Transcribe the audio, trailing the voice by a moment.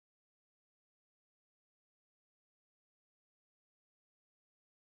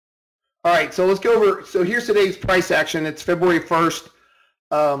All right, so let's go over. So here's today's price action. It's February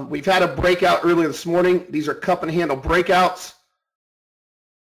 1st. We've had a breakout earlier this morning. These are cup and handle breakouts.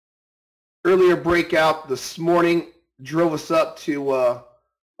 Earlier breakout this morning drove us up to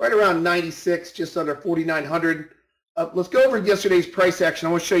right around 96, just under 4,900. Let's go over yesterday's price action.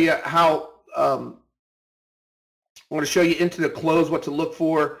 I want to show you how. I want to show you into the close what to look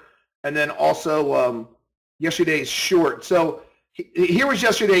for, and then also yesterday's short. So here was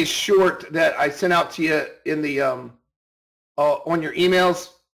yesterday's short that I sent out to you in the on your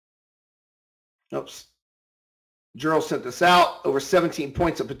emails. Oops. Gerald sent this out, over 17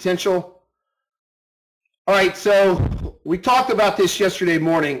 points of potential. All right, so we talked about this yesterday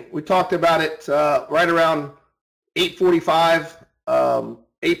morning. We talked about it right around 8:45,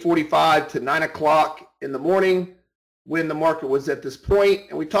 8:45 to 9 o'clock in the morning when the market was at this point,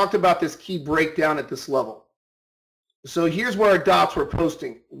 and we talked about this key breakdown at this level. So here's where our dots were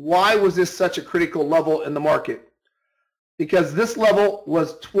posting. Why was this such a critical level in the market? Because this level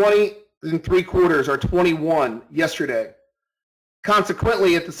was 20 3/4 or 21 yesterday.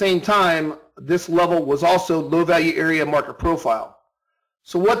 Consequently, at the same time, this level was also low value area market profile.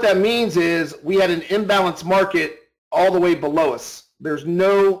 So what that means is we had an imbalanced market all the way below us. There's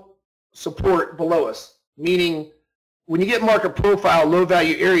no support below us, meaning when you get market profile, low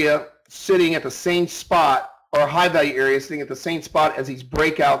value area sitting at the same spot, or high value area sitting at the same spot as these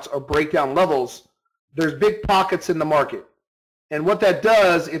breakouts or breakdown levels, there's big pockets in the market. And what that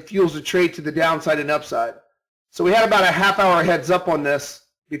does, it fuels the trade to the downside and upside. So we had about a half-hour heads up on this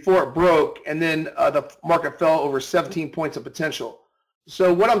before it broke, and then the market fell over 17 points of potential.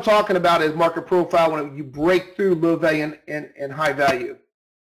 So what I'm talking about is market profile when you break through low value and high value.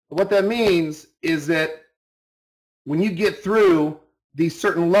 What that means is that when you get through these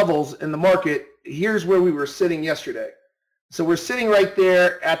certain levels in the market, here's where we were sitting yesterday. So we're sitting right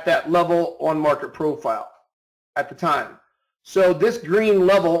there at that level on market profile at the time. So this green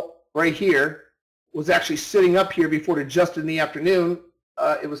level right here was actually sitting up here before it adjusted in the afternoon.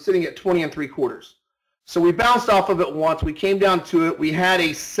 It was sitting at 20 3/4. So we bounced off of it once. We came down to it. We had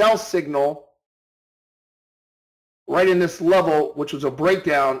a sell signal right in this level, which was a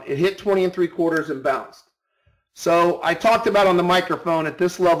breakdown. It hit 20 3/4 and bounced. So I talked about on the microphone at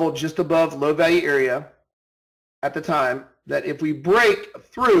this level, just above low value area at the time, that if we break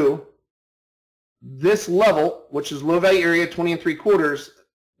through this level, which is low value area 20 3/4,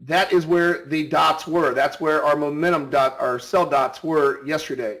 that is where the dots were. That's where our momentum dot, our sell dots were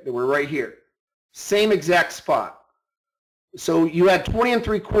yesterday. They were right here. Same exact spot. So you had 20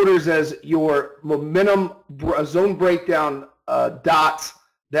 3/4 as your momentum zone breakdown dots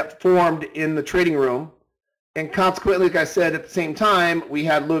that formed in the trading room. And consequently, like I said, at the same time, we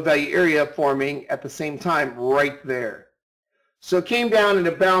had low value area forming at the same time right there. So it came down and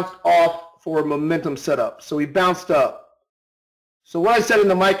it bounced off for a momentum setup. So we bounced up. So what I said in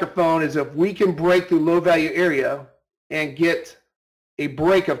the microphone is if we can break through low value area and get a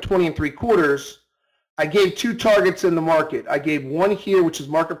break of 20 3/4, I gave two targets in the market. I gave one here, which is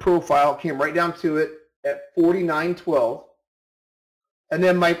market profile, came right down to it at 49.12. And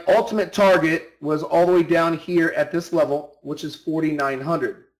then my ultimate target was all the way down here at this level, which is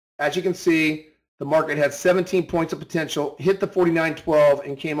 4,900. As you can see, the market had 17 points of potential, hit the 49.12,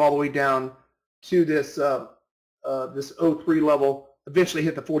 and came all the way down to this this 03 level, eventually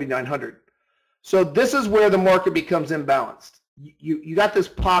hit the 4,900. So this is where the market becomes imbalanced. You got this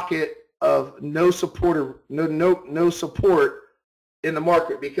pocket of no support or no support in the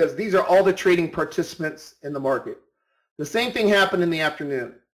market because these are all the trading participants in the market. The same thing happened in the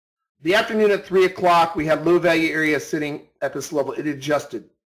afternoon. The afternoon at 3 o'clock, we had low value area sitting at this level. It adjusted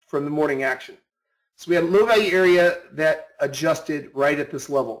from the morning action. So we had low value area that adjusted right at this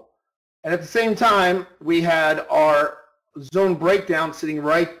level. And at the same time, we had our zone breakdown sitting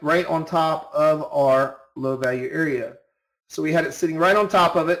right on top of our low value area. So we had it sitting right on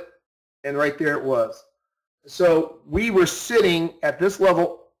top of it, and right there it was. So we were sitting at this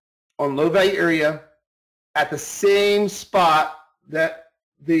level on low value area at the same spot that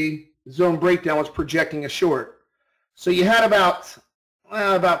the zone breakdown was projecting a short. So you had about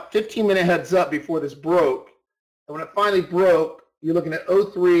 15-minute heads up before this broke. And when it finally broke, you're looking at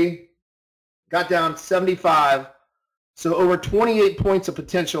 03, got down 75. So over 28 points of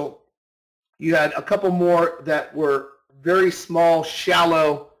potential. You had a couple more that were very small,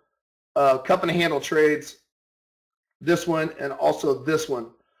 shallow cup and handle trades. This one and also this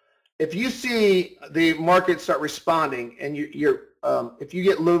one. If you see the market start responding and if you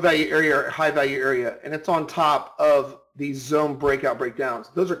get low value area or high value area and it's on top of these zone breakdowns,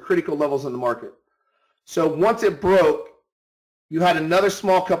 those are critical levels in the market. So once it broke, you had another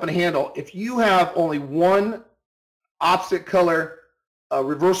small cup and handle. If you have only one opposite color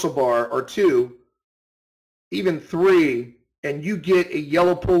reversal bar or two, even three, and you get a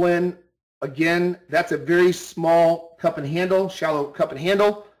yellow pull in, again, that's a very small cup and handle, shallow cup and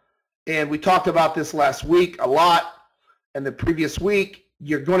handle. And we talked about this last week a lot. And the previous week,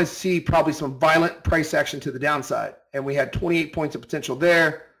 you're going to see probably some violent price action to the downside. And we had 28 points of potential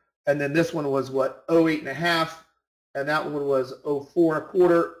there. And then this one was what, 08.5. And that one was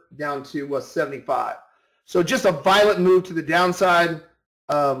 04.25 down to 75. So just a violent move to the downside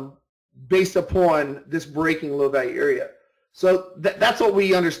based upon this breaking low value area. So that's what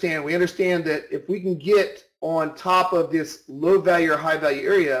we understand. We understand that if we can get on top of this low value or high value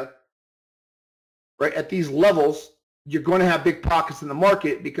area, right, at these levels, you're going to have big pockets in the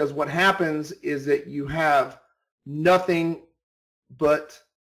market, because what happens is that you have nothing but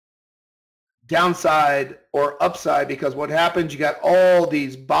downside or upside, because what happens, you got all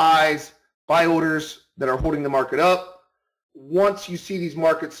these buy orders that are holding the market up. Once you see these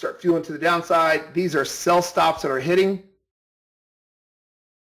markets start fueling to the downside, these are sell stops that are hitting.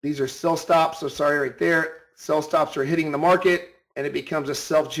 These are sell stops, so sorry, right there. Sell stops are hitting the market, and it becomes a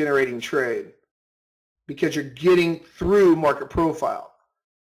self-generating trade because you're getting through market profile.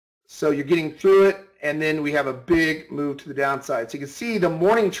 So you're getting through it, and then we have a big move to the downside. So you can see the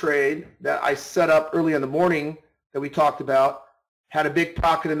morning trade that I set up early in the morning that we talked about had a big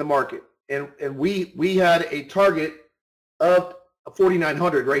pocket in the market. And we had a target of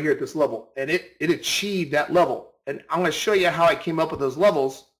 4,900 right here at this level, and it achieved that level. And I'm going to show you how I came up with those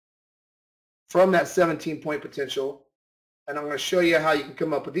levels from that 17-point potential, and I'm going to show you how you can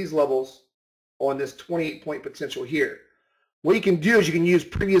come up with these levels on this 28-point potential here. What you can do is you can use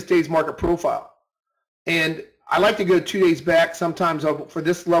previous day's market profile, and I like to go 2 days back. Sometimes for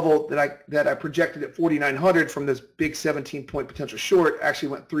this level that I projected at 4,900 from this big 17-point potential short, actually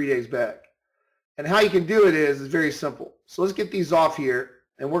went 3 days back. And how you can do it is very simple. So let's get these off here,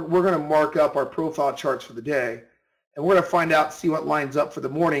 and we're going to mark up our profile charts for the day, and we're going to find out, see what lines up for the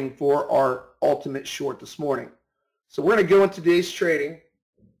morning for our ultimate short this morning. So we're going to go into today's trading,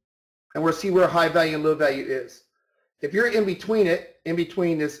 and we'll see where high value and low value is. If you're in between it, in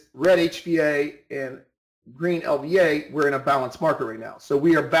between this red HVA and green LVA, we're in a balanced market right now. So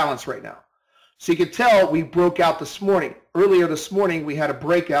we are balanced right now. So you can tell we broke out this morning. Earlier this morning, we had a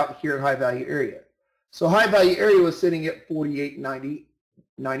breakout here at high value area. So high value area was sitting at 48.90,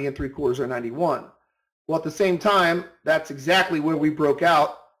 90.75 or 91. Well, at the same time, that's exactly where we broke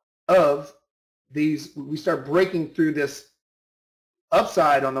out of these. We start breaking through this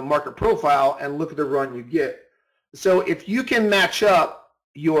upside on the market profile, and look at the run you get. So if you can match up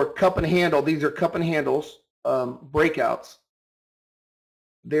your cup and handle, these are cup and handles, breakouts.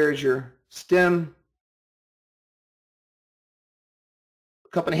 There's your stem.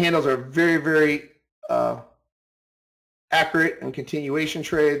 Cup and handles are very, very accurate and continuation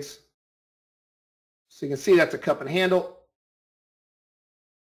trades. So you can see that's a cup and handle.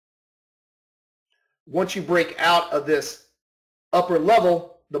 Once you break out of this upper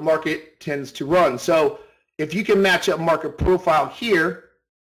level, the market tends to run. So if you can match up market profile here,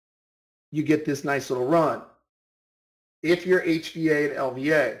 you get this nice little run. If you're HVA and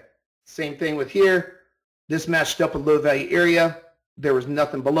LVA, same thing with here. This matched up a low value area. There was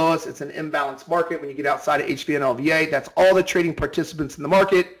nothing below us. It's an imbalanced market when you get outside of HVA and LVA. That's all the trading participants in the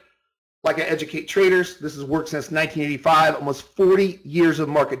market. Like I educate traders, this has worked since 1985, almost 40 years of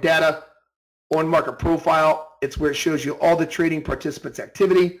market data on market profile. It's where it shows you all the trading participants'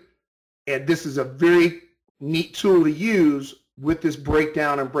 activity. And this is a very neat tool to use with this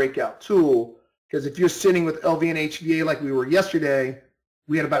breakdown and breakout tool, because if you're sitting with LV and HVA like we were yesterday,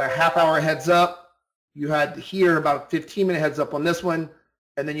 we had about a half-hour heads up. You had here about a 15-minute heads up on this one,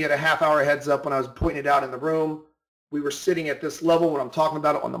 and then you had a half-hour heads up when I was pointing it out in the room. We were sitting at this level when I'm talking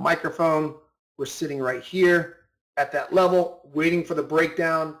about it on the microphone. We're sitting right here at that level, waiting for the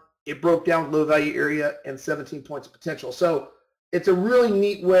breakdown. It broke down low value area and 17 points of potential. So it's a really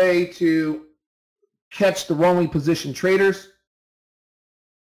neat way to catch the wrongly positioned traders,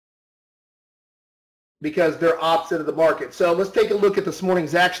 because they're opposite of the market. So let's take a look at this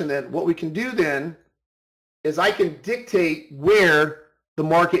morning's action then. What we can do then is I can dictate where the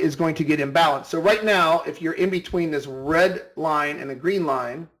market is going to get imbalanced. So right now, if you're in between this red line and the green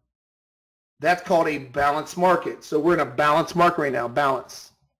line, that's called a balanced market. So we're in a balanced market right now,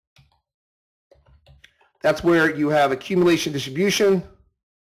 balance. That's where you have accumulation distribution.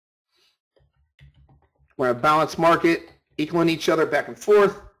 We're in a balanced market, equaling each other back and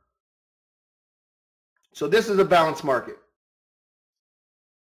forth. So this is a balanced market.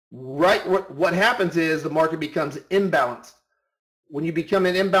 Right, what happens is the market becomes imbalanced. when you become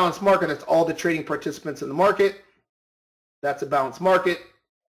an imbalanced market, that's all the trading participants in the market. That's a balanced market.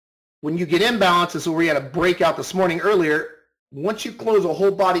 When you get imbalanced, this is where we had a breakout this morning earlier. Once you close a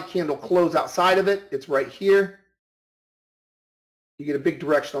whole body candle close outside of it, it's right here. You get a big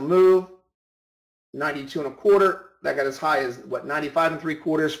directional move, 92.25. That got as high as what,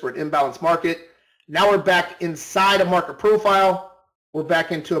 95.75 for an imbalanced market. Now we're back inside a market profile. We're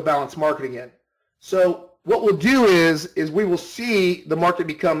back into a balanced market again. So what we'll do is we will see the market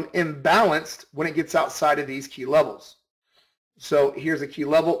become imbalanced when it gets outside of these key levels. So here's a key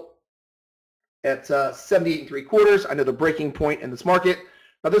level at 78.75. I know the breaking point in this market.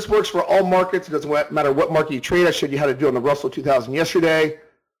 Now this works for all markets. It doesn't matter what market you trade. I showed you how to do it on the Russell 2000 yesterday.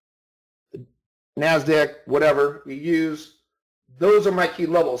 NASDAQ, whatever you use. Those are my key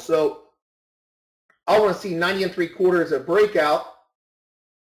levels. So I want to see 90.75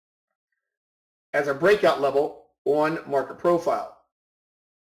 as a breakout level on market profile.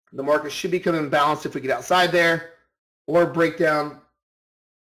 The market should become imbalanced if we get outside there, or break down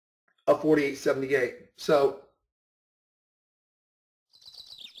of 48.78.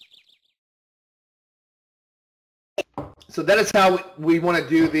 So that is how we want to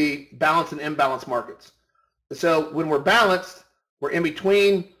do the balance and imbalance markets. So when we're balanced, we're in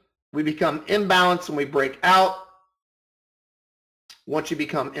between. We become imbalanced when we break out. Once you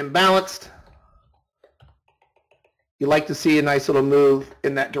become imbalanced, you like to see a nice little move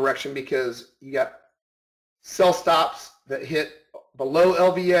in that direction because you got sell stops that hit below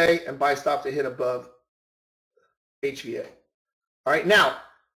LVA and buy stops that hit above HVA. All right, now,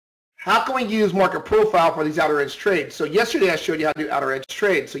 how can we use market profile for these outer edge trades? So yesterday I showed you how to do outer edge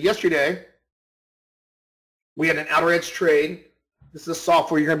trades. So yesterday we had an outer edge trade. This is the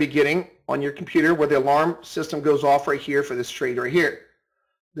software you're going to be getting on your computer where the alarm system goes off right here for this trade right here.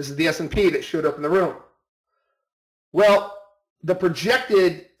 This is the S&P that showed up in the room. Well, the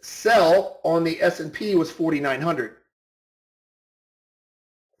projected sell on the S&P was 4,900.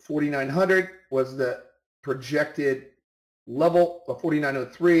 4,900 was the projected level of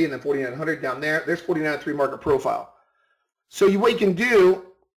 49.03 and then 4,900 down there. There's 49.03 market profile. So what you can do,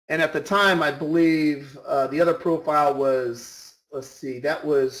 and at the time I believe the other profile was, let's see, that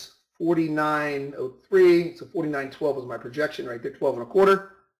was 49.03. So 49.12 was my projection right there, 12.25.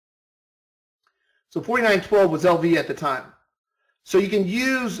 So 49.12 was LV at the time. So you can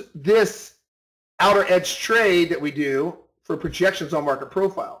use this outer edge trade that we do for projections on market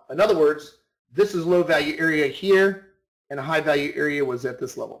profile. In other words, this is low value area here, and a high value area was at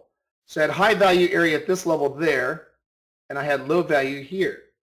this level. So I had high value area at this level there, and I had low value here.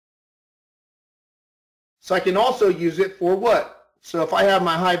 So I can also use it for what? So if I have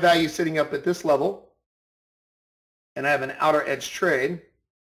my high value sitting up at this level, and I have an outer edge trade,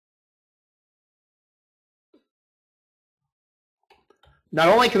 not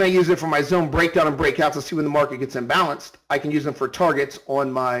only can I use it for my zone breakdown and breakouts to see when the market gets imbalanced, I can use them for targets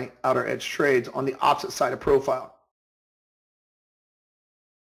on my outer edge trades on the opposite side of profile.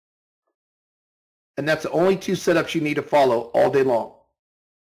 And that's the only two setups you need to follow all day long.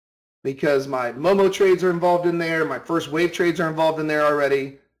 Because my Momo trades are involved in there, my first wave trades are involved in there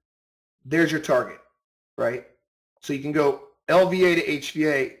already. There's your target, right? So you can go LVA to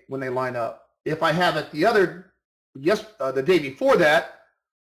HVA when they line up. If I have it the day before that,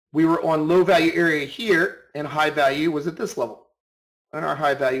 we were on low value area here, and high value was at this level. And our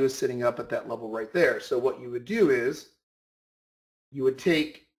high value is sitting up at that level right there. So what you would do is you would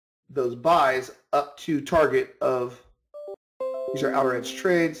take those buys up to target of, these are outer edge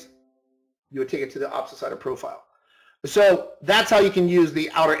trades, you would take it to the opposite side of profile. So that's how you can use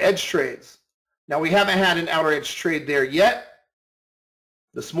the outer edge trades. Now we haven't had an outer edge trade there yet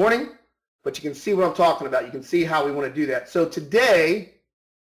this morning, but you can see what I'm talking about. You can see how we want to do that. So today,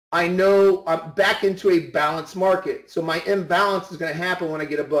 I know I'm back into a balanced market. So my imbalance is going to happen when I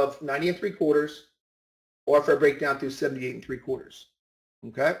get above 90.75 or if I break down through 78.75.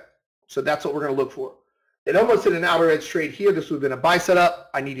 Okay? So that's what we're going to look for. It almost hit an outer edge trade here. This would have been a buy setup.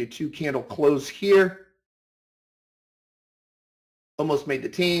 I needed 2 candle close here. Almost made the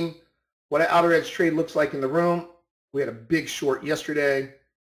team. What an outer edge trade looks like in the room. We had a big short yesterday.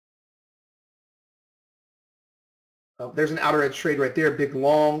 There's an outer edge trade right there, big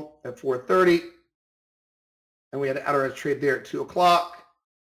long at 4:30. And we had an outer edge trade there at 2 o'clock.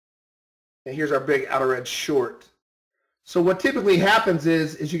 And here's our big outer edge short. So what typically happens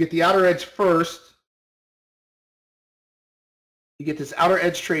is you get the outer edge first. You get this outer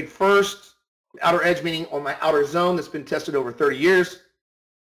edge trade first. Outer edge meaning on my outer zone that's been tested over 30 years.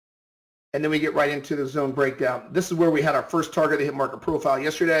 And then we get right into the zone breakdown. This is where we had our first target that hit market profile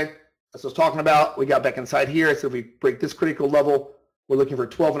yesterday. That's what I was talking about. We got back inside here. So if we break this critical level, We're looking for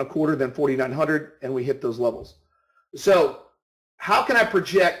 12 and a quarter, then 4,900, and we hit those levels. So how can I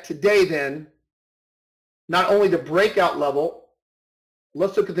project today then, not only the breakout level,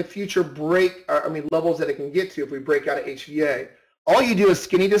 let's look at the future levels that it can get to if we break out of HVA. All you do is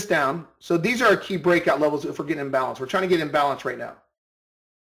skinny this down. So these are our key breakout levels if we're getting in balance. We're trying to get in balance right now.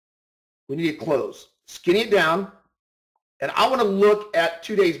 We need to close. Skinny it down. And I want to look at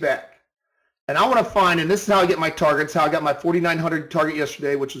 2 days back. And I want to find, and this is how I get my targets, how I got my 4,900 target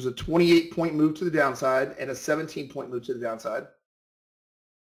yesterday, which was a 28-point move to the downside and a 17-point move to the downside.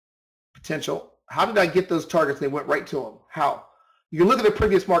 Potential. How did I get those targets? They went right to them. How? You can look at the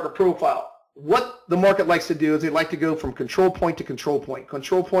previous market profile. What the market likes to do is they like to go from control point to control point.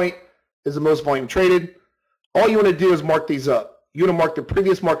 Control point is the most volume traded. All you want to do is mark these up. You want to mark the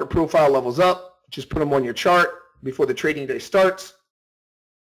previous market profile levels up. Just put them on your chart before the trading day starts.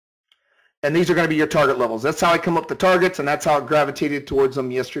 And these are going to be your target levels. That's how I come up with the targets, and that's how I gravitated towards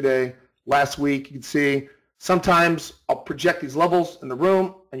them yesterday, last week. You can see sometimes I'll project these levels in the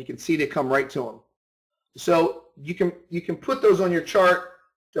room, and you can see they come right to them. So you can put those on your chart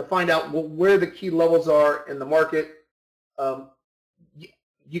to find out where the key levels are in the market.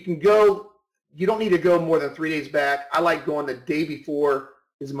 You can go, you don't need to go more than 3 days back. I like going the day before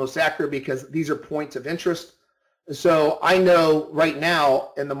is the most accurate because these are points of interest. So I know right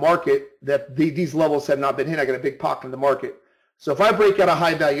now in the market that these levels have not been hit. I got a big pocket in the market. So if I break out a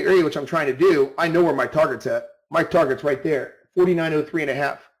high value area, which I'm trying to do, I know where my target's at. My target's right there,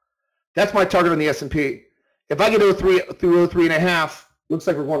 49.03.5. That's my target on the S&P. If I get 03 through 03.5, looks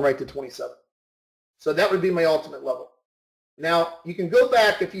like we're going right to 27. So that would be my ultimate level. Now, you can go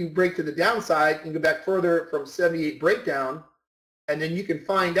back, if you break to the downside, you can go back further from 78 breakdown, and then you can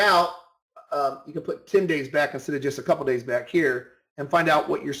find out, you can put 10 days back instead of just a couple days back here, and find out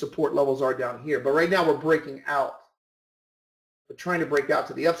what your support levels are down here. But right now, we're breaking out. We're trying to break out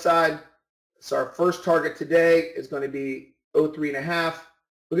to the upside. So our first target today is going to be 03.5.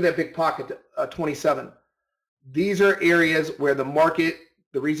 Look at that big pocket, 27. These are areas where the market,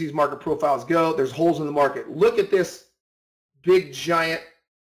 the reason these market profiles go, there's holes in the market. Look at this big, giant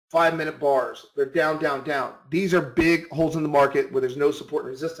 5-minute bars. They're down, down, down. These are big holes in the market where there's no support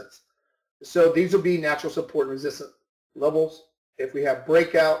and resistance. So these will be natural support and resistance levels. If we have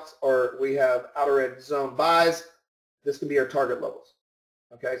breakouts or we have outer edge zone buys, this can be our target levels.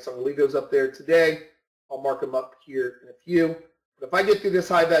 Okay, so I'm going to leave those up there today. I'll mark them up here in a few. But if I get through this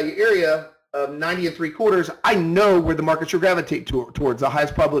high value area of 90.75, I know where the market should gravitate towards the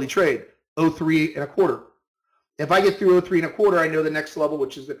highest probability trade, 03.25. If I get through 03.25, I know the next level,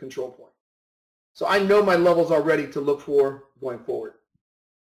 which is the control point. So I know my levels already to look for going forward.